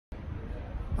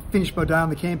finished my day on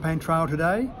the campaign trail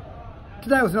today.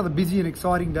 Today was another busy and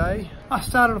exciting day. I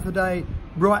started off the day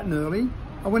bright and early.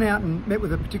 I went out and met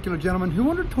with a particular gentleman who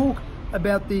wanted to talk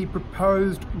about the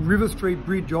proposed River Street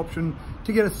Bridge option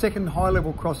to get a second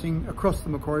high-level crossing across the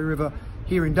Macquarie River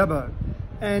here in Dubbo.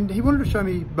 And he wanted to show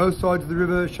me both sides of the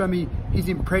river, show me his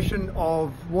impression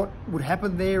of what would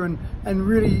happen there, and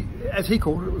really, as he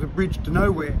called it, it was a bridge to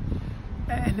nowhere.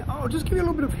 And I'll just give you a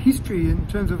little bit of history in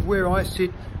terms of where I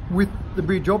sit with the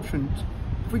bridge options.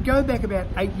 If we go back about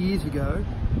 8 years ago,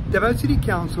 Dubbo City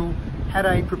Council had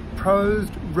a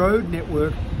proposed road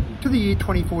network to the year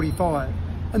 2045.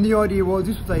 And the idea was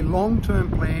this was a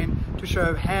long-term plan to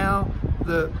show how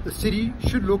the city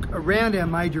should look around our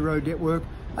major road network,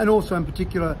 and also in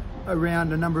particular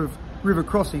around a number of river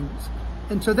crossings.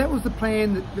 And so that was the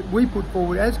plan that we put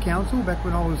forward as council back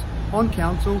when I was on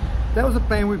council. That was the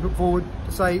plan we put forward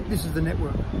to say this is the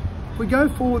network. If we go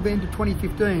forward then to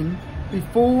 2015,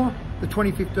 before the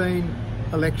 2015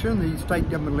 election, the state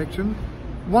government election,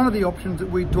 one of the options that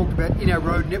we talked about in our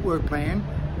road network plan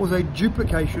was a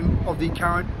duplication of the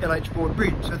current LH Ford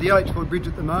Bridge. So the LH Ford Bridge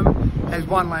at the moment has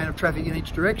one lane of traffic in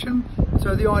each direction.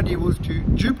 So the idea was to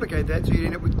duplicate that, so you'd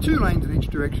end up with 2 lanes in each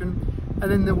direction.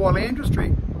 And then the Willandra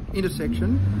Street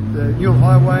intersection, the Newell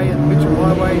Highway and the Mitchell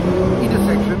Highway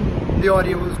intersection, the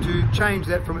idea was to change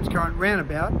that from its current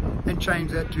roundabout and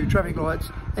change that to traffic lights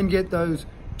and get those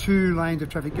 2 lanes of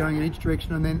traffic going in each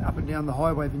direction, and then up and down the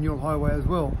highway, the Newell Highway as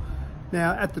well.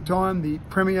 Now, at the time, the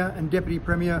Premier and Deputy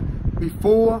Premier,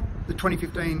 before the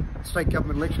 2015 state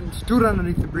government election, stood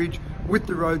underneath the bridge with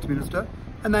the Roads Minister,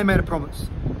 and they made a promise.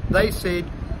 They said,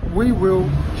 we will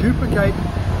duplicate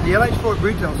the LH Ford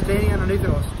Bridge. I was standing underneath it,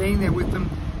 I was standing there with them.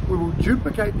 We will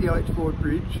duplicate the LH Ford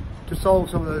Bridge to solve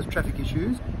some of those traffic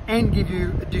issues and give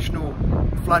you additional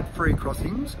flood-free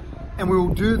crossings, and we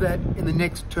will do that in the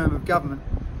next term of government.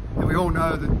 And we all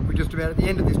know that we're just about at the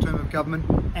end of this term of government,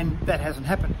 and that hasn't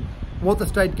happened. What the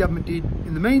state government did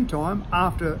in the meantime,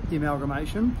 after the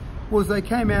amalgamation, was they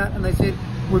came out and they said,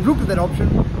 we've looked at that option.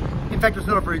 In fact, it's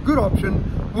not a very good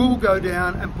option. We'll go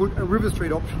down and put a River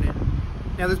Street option in.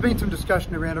 Now, there's been some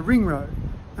discussion around a ring road,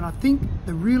 and I think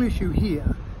the real issue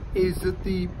here is that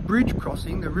the bridge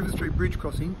crossing, the River Street Bridge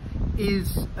crossing,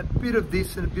 is a bit of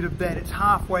this and a bit of that. It's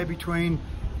halfway between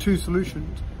 2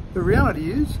 solutions. The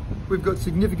reality is we've got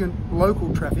significant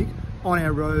local traffic on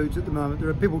our roads at the moment. There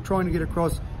are people trying to get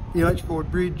across the LH Ford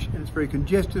Bridge, and it's very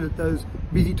congested at those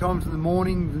busy times in the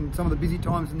mornings and some of the busy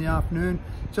times in the afternoon.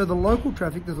 So the local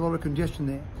traffic, there's a lot of congestion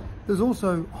there. There's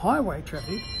also highway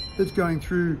traffic that's going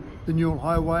through the Newell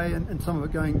Highway, and some of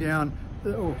it going down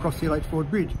or across the LH Ford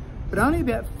Bridge. But only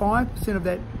about 5% of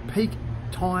that peak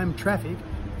time traffic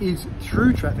is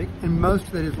through traffic, and most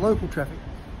of that is local traffic.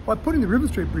 By putting the River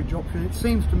Street Bridge option, it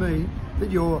seems to me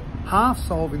that you're half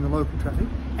solving the local traffic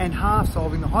and half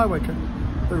solving the highway traffic.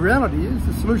 The reality is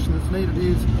the solution that's needed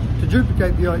is to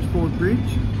duplicate the LH Ford Bridge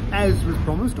as was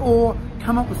promised, or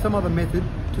come up with some other method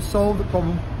to solve the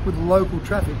problem with local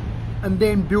traffic, and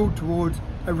then build towards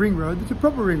a ring road that's a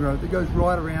proper ring road that goes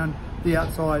right around the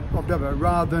outside of Dubbo,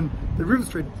 rather than the River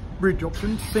Street Bridge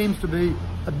option seems to be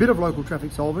a bit of local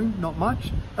traffic solving, not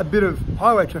much, a bit of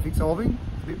highway traffic solving,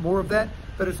 a bit more of that,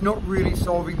 but it's not really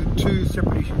solving the 2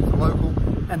 separate issues, the local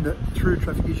and the through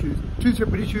traffic issues. 2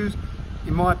 separate issues.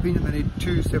 In my opinion, they need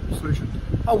 2 separate solutions.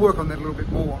 I'll work on that a little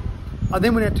bit more. I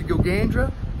then went out to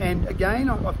Gilgandra, and again,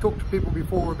 I've talked to people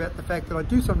before about the fact that I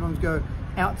do sometimes go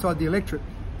outside the electorate.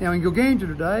 Now, in Gilgandra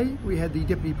today, we had the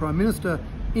Deputy Prime Minister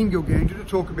in Gilgandra to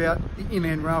talk about the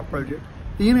Inland Rail project.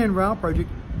 The Inland Rail project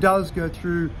does go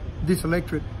through this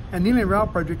electorate, and the Inland Rail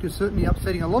project is certainly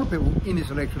upsetting a lot of people in this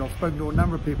electorate. I've spoken to a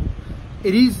number of people.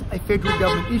 It is a federal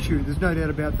government issue, there's no doubt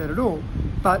about that at all.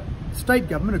 But state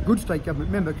government, a good state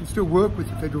government member, can still work with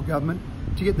the federal government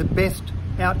to get the best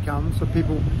outcomes for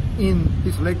people in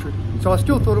this electorate. So I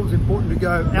still thought it was important to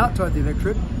go outside the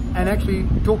electorate and actually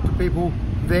talk to people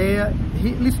there,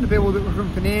 listen to people that were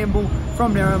from Coonamble,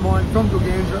 from Narromine, from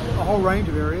Gilgandra, a whole range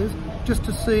of areas, just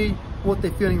to see what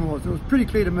their feeling was. It was pretty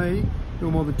clear to me, there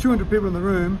were more than 200 people in the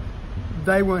room,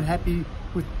 they weren't happy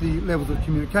with the levels of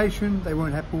communication, they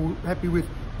weren't happy with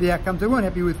the outcomes, they weren't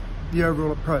happy with the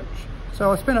overall approach.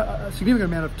 So I spent a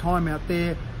significant amount of time out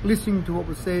there listening to what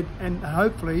was said, and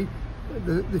hopefully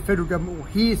the federal government will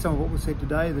hear some of what was said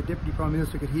today. The Deputy Prime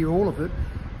Minister could hear all of it,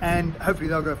 and hopefully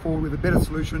they'll go forward with a better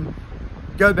solution,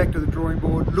 go back to the drawing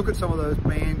board, look at some of those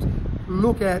plans,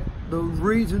 look at the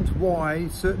reasons why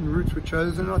certain routes were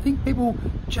chosen. And I think people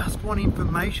just want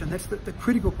information. That's the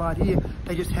critical part here.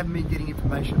 They just haven't been getting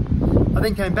information. I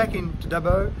then came back into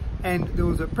Dubbo, and there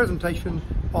was a presentation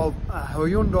of a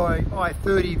Hyundai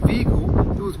i30 vehicle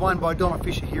that it was won by Donna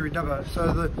Fisher here in Dubbo.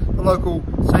 So the local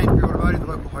Sainsbury Automotive, the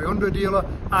local Hyundai dealer,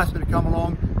 asked me to come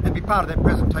along and be part of that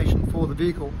presentation for the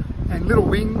vehicle. And Little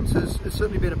Wings has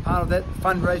certainly been a part of that.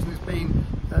 Fundraising has been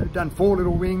done for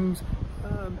Little Wings.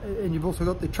 And you've also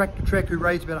got the Track to Track, who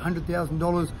raised about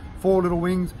 $100,000 for Little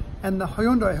Wings. And the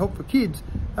Hyundai Help for Kids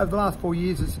over the last 4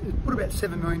 years has put about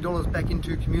 $7 million back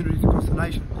into communities across the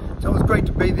nation. So it was great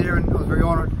to be there, and I was very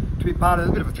honoured to be part of it.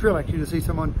 It was a bit of a thrill actually to see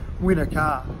someone win a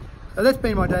car. So that's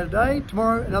been my day today.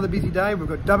 Tomorrow, another busy day. We've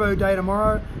got Dubbo Day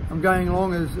tomorrow. I'm going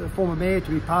along as a former mayor to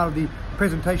be part of the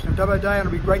presentation of Dubbo Day, and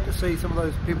it'll be great to see some of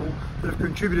those people that have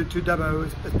contributed to Dubbo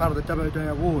as part of the Dubbo Day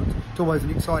Awards. It's always an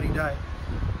exciting day.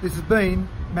 This has been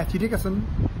Mathew Dickerson,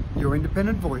 your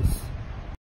independent voice.